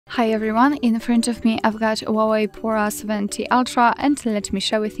Hi everyone, in front of me I've got HUAWEI Pura 70 Ultra and let me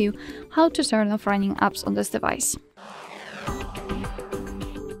share with you how to turn off running apps on this device.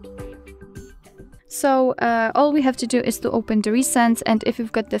 So all we have to do is to open the recents, and if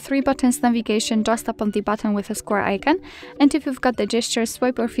you've got the 3 buttons navigation, just tap on the button with a square icon, and if you've got the gesture,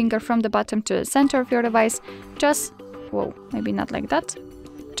 swipe your finger from the bottom to the center of your device, just, whoa, maybe not like that.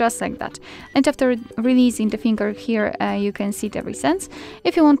 Just like that. And after releasing the finger here, you can see the recents.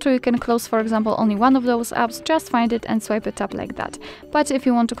 If you want to, you can close, for example, only one of those apps, just find it and swipe it up like that. But if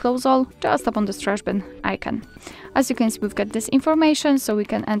you want to close all, just tap on the trash bin icon. As you can see, we've got this information, so we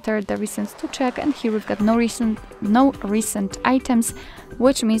can enter the recents to check, and here we've got no recent items,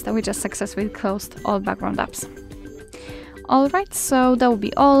 which means that we just successfully closed all background apps. Alright, so that will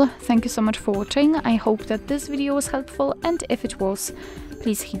be all. Thank you so much for watching. I hope that this video was helpful, and if it was,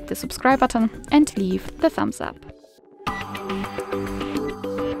 please hit the subscribe button and leave the thumbs up.